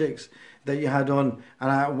other projects that you had on,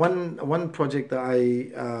 and one project that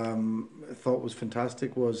I thought was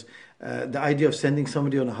fantastic was the idea of sending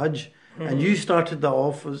somebody on a Hajj, and you started that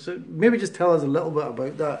off. Maybe just tell us a little bit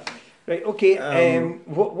about that. Right, okay.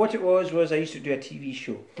 What it was I used to do a TV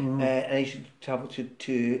show, and I used to travel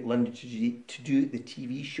to London to do the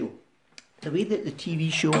TV show. The way that the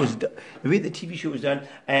TV show was done,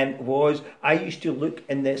 was I used to look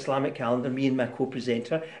in the Islamic calendar, me and my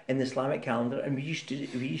co-presenter in the Islamic calendar, and we used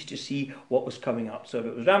to see what was coming up. So if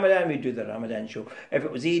it was Ramadan, we'd do the Ramadan show. If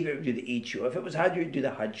it was Eid, we would do the Eid show. If it was Hajj, we'd do the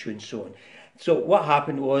Hajj show, and so on. So what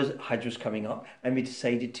happened was Hajj was coming up, and we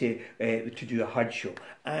decided to do a Hajj show.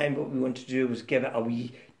 And what we wanted to do was give it a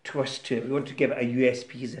wee twist to it. We wanted to give it a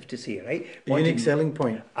USP, as if to say, right? A unique selling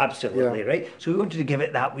point. Absolutely, yeah. Right? So we wanted to give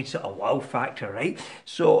it that wee sort of wow factor, right?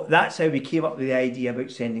 So that's how we came up with the idea about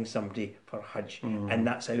sending somebody for Hajj. And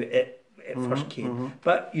that's how it first came.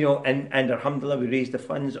 But, and alhamdulillah, we raised the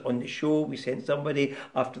funds on the show. We sent somebody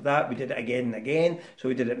after that. We did it again and again. So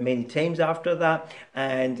we did it many times after that.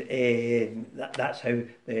 And that's how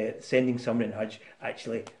sending someone in Hajj,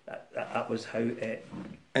 actually, that was how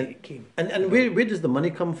it came. And where does the money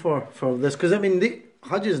come for this? Because, I mean,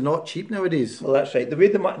 Hajj is not cheap nowadays. Well, that's right. The way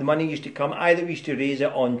the money used to come, either we used to raise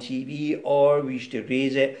it on TV or we used to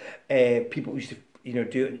raise it, people used to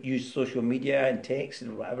use social media and text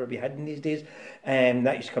and whatever we had in these days, and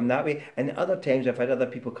that used to come that way. And other times I've had other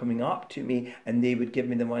people coming up to me and they would give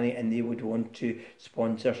me the money and they would want to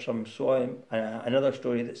sponsor some. So another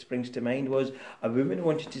story that springs to mind was a woman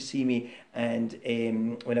wanted to see me, and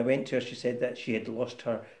when I went to her, she said that she had lost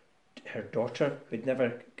her daughter who'd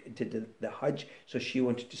never did the Hajj, so she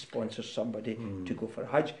wanted to sponsor somebody to go for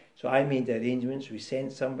Hajj. So I made the arrangements, we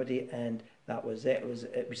sent somebody, and that was it.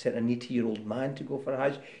 We sent an 80-year-old man to go for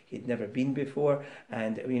Hajj. He'd never been before,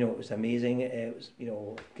 and it was amazing. It was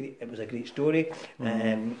great. It was a great story,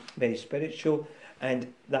 very spiritual,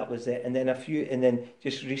 and that was it. And then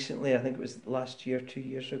just recently, I think it was last year, 2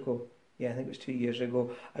 years ago. I think it was 2 years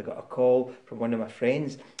ago, I got a call from one of my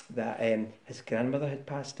friends that his grandmother had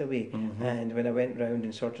passed away. And when I went round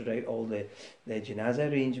and sorted out all the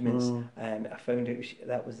janazah arrangements, I found out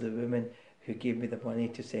that was the woman who gave me the money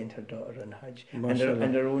to send her daughter on Hajj. And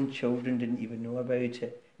her own children didn't even know about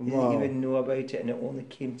it. They didn't even know about it, and it only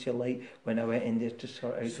came to light when I went in there to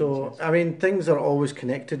sort out. So, I mean, things are always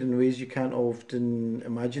connected in ways you can't often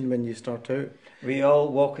imagine when you start out. We all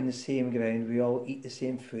walk on the same ground, we all eat the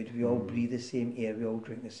same food, we all breathe the same air, we all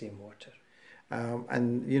drink the same water.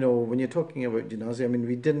 And, you know, when you're talking about Janazah,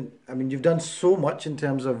 I mean, you've done so much in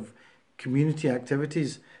terms of community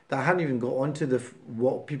activities that I hadn't even got onto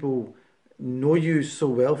what people know you so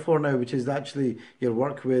well for now, which is actually your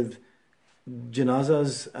work with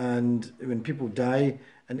janazas and when people die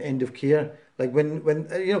and end of care. Like when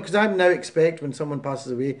you know, because I now expect when someone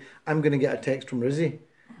passes away, I'm going to get a text from Rizzy.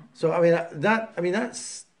 So I mean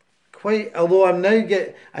that's quite. Although I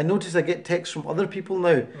notice I get texts from other people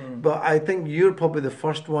now, but I think you're probably the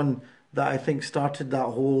first one that I think started that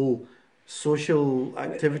whole social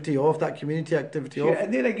activity off, that community activity off,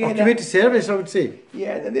 and then again, community service, I would say.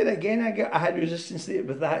 Yeah, and then again, I had resistance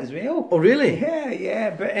with that as well. Oh, really?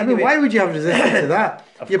 Yeah, but anyway, I mean, why would you have resistance to that?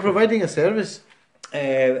 You're providing a service.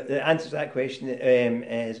 The answer to that question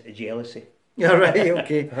is jealousy. Yeah, right,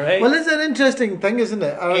 okay. Right. Well, it's an interesting thing, isn't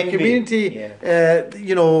it? Our Envy. community,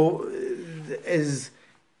 you know,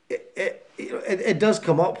 it does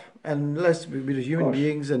come up, and we're human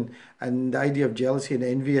beings, and the idea of jealousy and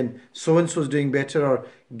envy and so-and-so's doing better or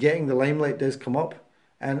getting the limelight does come up.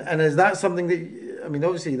 And is that something that, I mean,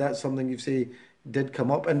 obviously that's something you say did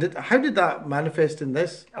come up. And how did that manifest in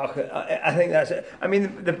this? I think that's it. I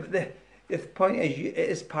mean, the point is, it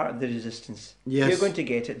is part of the resistance. Yes. You're going to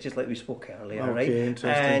get it, just like we spoke earlier, Okay, right? interesting.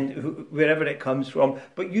 And wherever it comes from.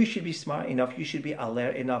 But you should be smart enough, you should be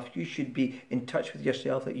alert enough, you should be in touch with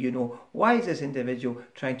yourself that you know, why is this individual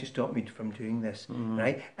trying to stop me from doing this,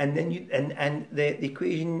 right? And then and the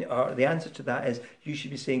equation or the answer to that is you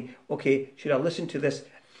should be saying, okay, should I listen to this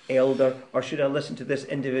elder or should I listen to this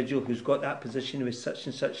individual who's got that position with such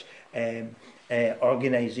and such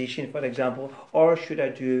organisation, for example, or should I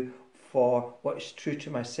do for what is true to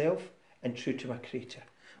myself and true to my Creator?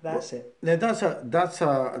 That's it. Now that's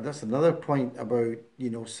another point about, you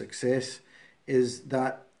know, success, is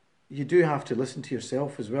that you do have to listen to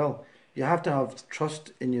yourself as well. You have to have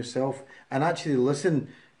trust in yourself and actually listen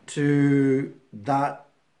to that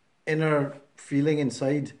inner feeling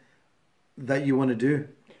inside that you want to do.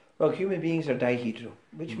 Well, human beings are dihedral,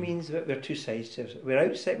 which means that we're two sides to us.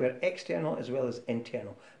 We're external as well as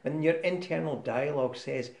internal. When your internal dialogue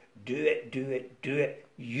says, do it, do it, do it,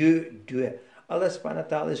 you do it. Allah subhanahu wa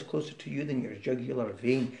ta'ala is closer to you than your jugular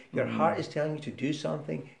vein. Your heart is telling you to do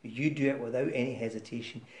something, you do it without any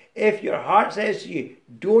hesitation. If your heart says to you,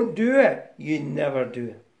 don't do it, you never do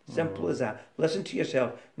it. Simple as that. Listen to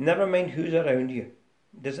yourself. Never mind who's around you.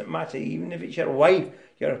 Doesn't matter, even if it's your wife,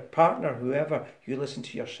 your partner, whoever, you listen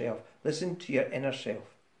to yourself. Listen to your inner self.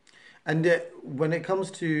 And when it comes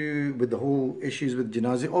to with the whole issues with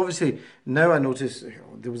janazah, obviously now I notice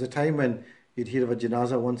there was a time when you'd hear of a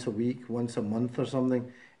janazah once a week, once a month or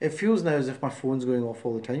something. It feels now as if my phone's going off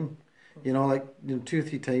all the time. You know, like 2 or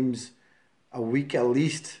 3 times a week at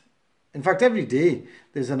least. In fact, every day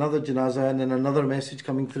there's another janazah and then another message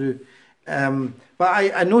coming through. But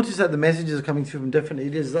I notice that the messages are coming through from different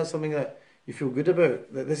areas. Is that something that you feel good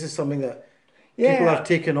about? That this is something that people have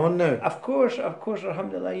taken on now? Of course,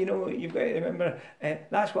 alhamdulillah. You know, you've got to remember,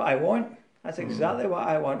 that's what I want. That's exactly what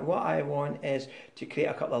I want. What I want is to create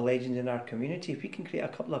a couple of legends in our community. If we can create a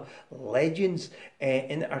couple of legends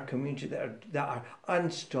in our community that are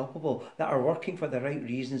unstoppable, that are working for the right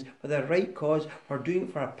reasons, for the right cause, for doing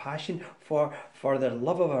it for a passion, for the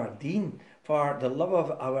love of our deen, for the love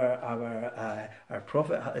of our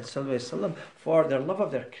Prophet ﷺ, for their love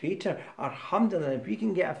of their Creator, alhamdulillah. If we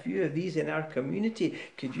can get a few of these in our community,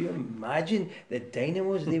 could you imagine the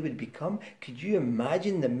dynamos they would become? Could you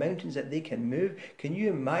imagine the mountains that they can move? Can you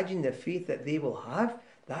imagine the faith that they will have?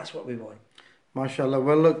 That's what we want. MashaAllah.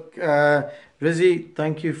 Well, look, Rizzy,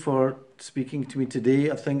 thank you for speaking to me today.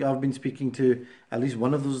 I think I've been speaking to at least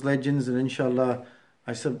one of those legends, and inshallah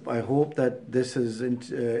I hope that this has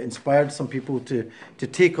inspired some people to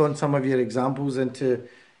take on some of your examples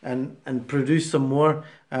and produce some more.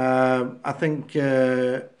 I think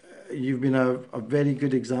you've been a very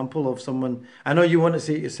good example of someone. I know you want to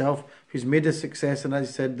say it yourself, who's made a success, and as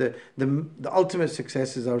I said, the ultimate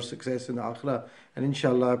success is our success in the akhirah. And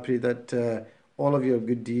inshallah, I pray that all of your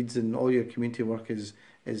good deeds and all your community work is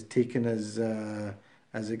taken as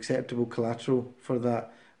acceptable collateral for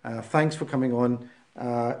that. Thanks for coming on.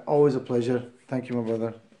 Always a pleasure. Thank you, my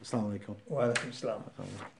brother. Assalamu alaikum. Wa alaikum salam.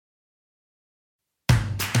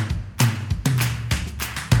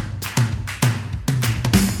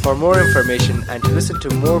 For more information and to listen to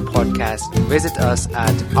more podcasts, visit us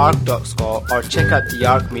at arc.score or check out the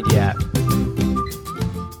Arc Media app.